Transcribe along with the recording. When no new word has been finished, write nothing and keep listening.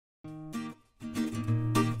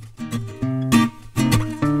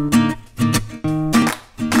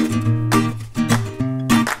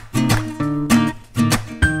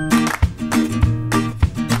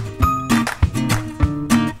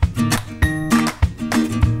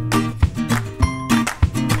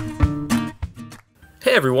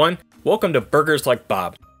Hey everyone, welcome to Burgers Like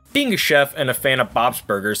Bob. Being a chef and a fan of Bob's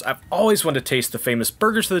Burgers, I've always wanted to taste the famous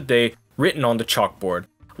burgers of the day written on the chalkboard.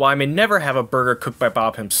 While I may never have a burger cooked by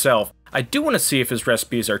Bob himself, I do want to see if his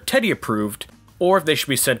recipes are Teddy approved, or if they should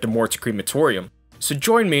be sent to Mort's crematorium. So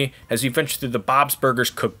join me as we venture through the Bob's Burgers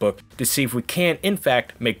cookbook to see if we can, in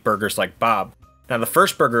fact, make burgers like Bob. Now the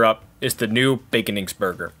first burger up is the new Bacon Eggs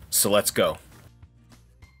burger, so let's go.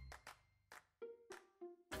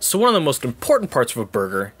 So one of the most important parts of a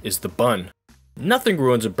burger is the bun. Nothing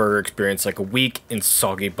ruins a burger experience like a weak and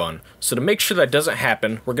soggy bun, so to make sure that doesn't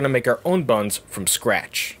happen, we're going to make our own buns from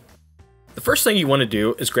scratch. The first thing you want to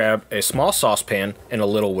do is grab a small saucepan and a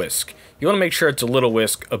little whisk. You want to make sure it's a little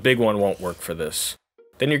whisk, a big one won't work for this.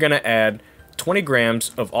 Then you're going to add 20 grams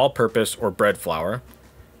of all-purpose or bread flour,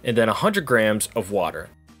 and then 100 grams of water.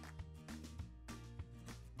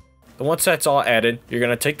 And once that's all added, you're going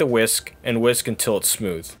to take the whisk and whisk until it's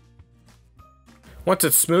smooth. Once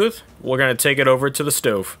it's smooth, we're going to take it over to the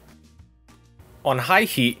stove. On high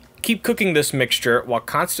heat, keep cooking this mixture while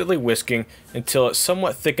constantly whisking until it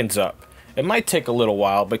somewhat thickens up. It might take a little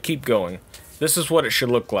while, but keep going. This is what it should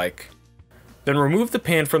look like. Then remove the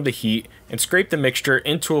pan from the heat and scrape the mixture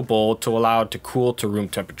into a bowl to allow it to cool to room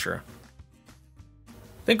temperature.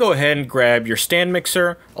 Then go ahead and grab your stand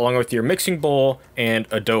mixer along with your mixing bowl and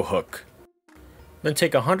a dough hook. Then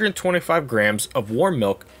take 125 grams of warm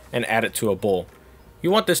milk and add it to a bowl. You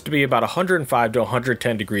want this to be about 105 to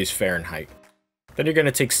 110 degrees Fahrenheit. Then you're going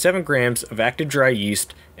to take 7 grams of active dry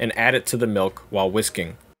yeast and add it to the milk while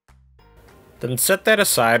whisking. Then set that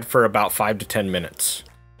aside for about 5 to 10 minutes.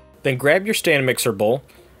 Then grab your stand mixer bowl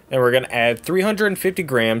and we're going to add 350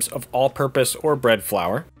 grams of all-purpose or bread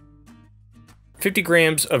flour, 50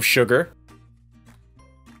 grams of sugar,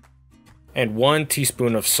 and 1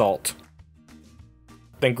 teaspoon of salt.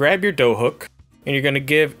 Then grab your dough hook, and you're going to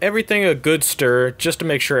give everything a good stir just to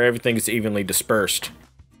make sure everything is evenly dispersed.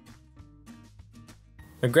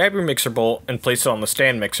 Then grab your mixer bowl and place it on the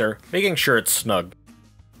stand mixer, making sure it's snug.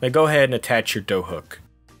 Then go ahead and attach your dough hook.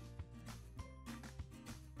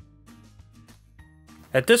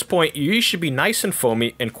 At this point, your yeast should be nice and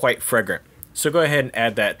foamy and quite fragrant, so go ahead and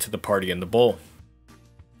add that to the party in the bowl.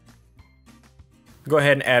 Go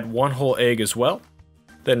ahead and add 1 whole egg as well.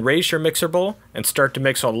 Then raise your mixer bowl and start to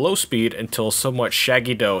mix on low speed until somewhat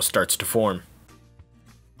shaggy dough starts to form.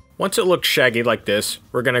 Once it looks shaggy like this,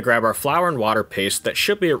 we're going to grab our flour and water paste that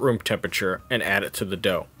should be at room temperature and add it to the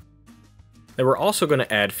dough. Then we're also going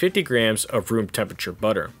to add 50 grams of room temperature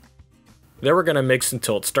butter. Then we're going to mix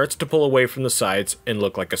until it starts to pull away from the sides and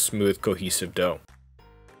look like a smooth, cohesive dough.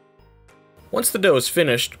 Once the dough is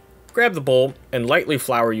finished, grab the bowl and lightly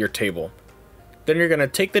flour your table. Then you're going to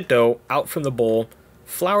take the dough out from the bowl,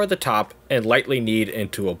 flour the top, and lightly knead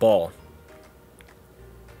into a ball.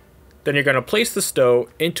 Then you're going to place this dough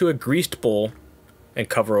into a greased bowl and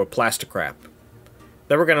cover with plastic wrap.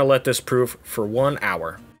 Then we're going to let this proof for 1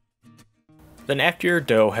 hour. Then after your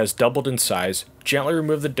dough has doubled in size, gently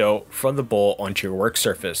remove the dough from the bowl onto your work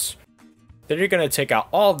surface. Then you're going to take out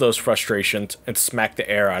all of those frustrations and smack the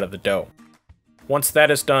air out of the dough. Once that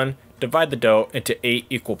is done, divide the dough into 8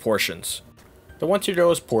 equal portions. Then once your dough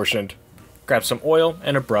is portioned, grab some oil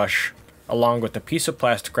and a brush, along with a piece of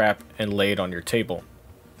plastic wrap and lay it on your table.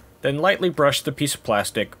 Then lightly brush the piece of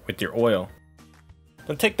plastic with your oil.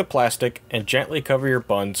 Then take the plastic and gently cover your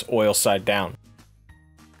buns oil side down.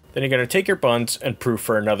 Then you're going to take your buns and proof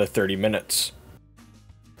for another 30 minutes.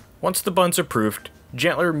 Once the buns are proofed,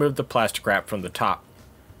 gently remove the plastic wrap from the top.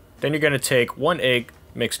 Then you're going to take 1 egg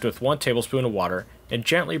mixed with 1 tablespoon of water and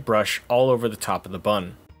gently brush all over the top of the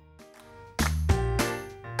bun.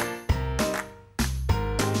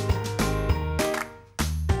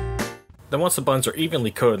 Then once the buns are evenly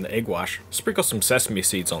coated in the egg wash, sprinkle some sesame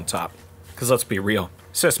seeds on top. Because let's be real,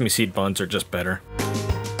 sesame seed buns are just better.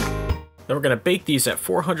 Then we're going to bake these at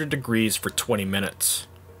 400 degrees for 20 minutes.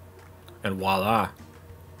 And voila,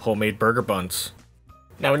 homemade burger buns.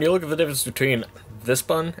 Now when you look at the difference between this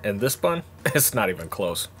bun and this bun, it's not even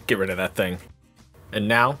close. Get rid of that thing. And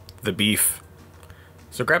now, the beef.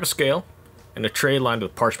 So grab a scale and a tray lined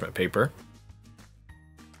with parchment paper.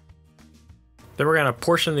 Then we're going to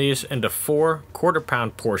portion these into 4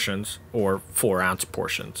 quarter-pound portions, or 4-ounce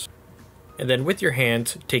portions. And then with your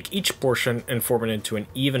hands, take each portion and form it into an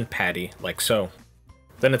even patty, like so.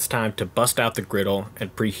 Then it's time to bust out the griddle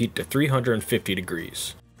and preheat to 350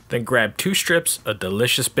 degrees. Then grab 2 strips of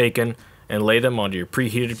delicious bacon and lay them onto your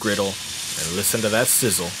preheated griddle and listen to that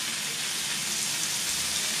sizzle.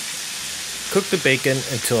 Cook the bacon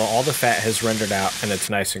until all the fat has rendered out and it's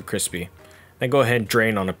nice and crispy. Then go ahead and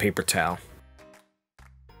drain on a paper towel.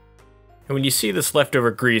 And when you see this leftover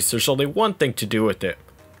grease, there's only one thing to do with it.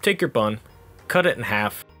 Take your bun, cut it in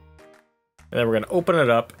half, and then we're going to open it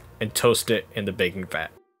up and toast it in the baking vat.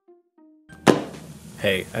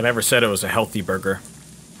 Hey, I never said it was a healthy burger.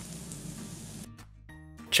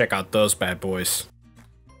 Check out those bad boys.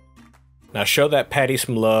 Now show that patty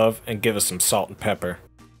some love and give us some salt and pepper.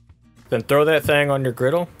 Then throw that thing on your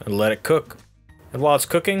griddle and let it cook. And while it's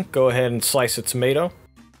cooking, go ahead and slice a tomato,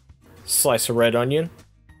 slice a red onion,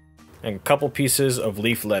 and a couple pieces of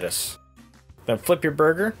leaf lettuce. Then flip your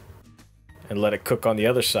burger and let it cook on the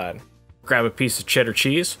other side. Grab a piece of cheddar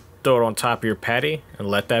cheese, throw it on top of your patty, and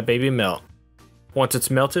let that baby melt. Once it's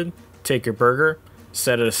melted, take your burger,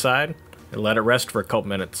 set it aside, and let it rest for a couple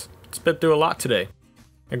minutes. It's been through a lot today.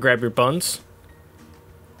 And grab your buns,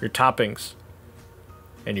 your toppings,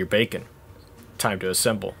 and your bacon. Time to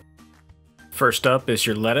assemble. First up is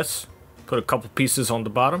your lettuce. Put a couple pieces on the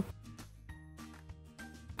bottom.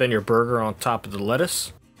 Then your burger on top of the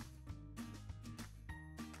lettuce.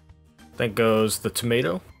 Then goes the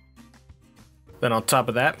tomato. Then on top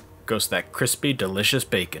of that goes that crispy, delicious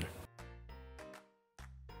bacon.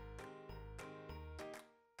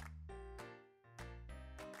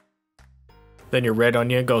 Then your red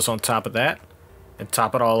onion goes on top of that, and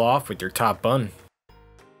top it all off with your top bun.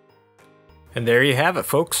 And there you have it,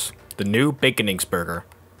 folks. The new Baconings burger.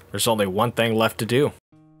 There's only one thing left to do.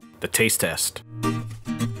 The taste test.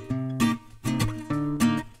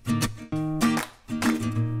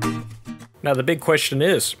 Now the big question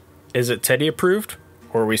is it Teddy approved?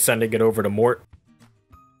 Or are we sending it over to Mort?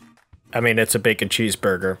 I mean, it's a bacon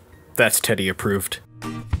cheeseburger. That's Teddy approved.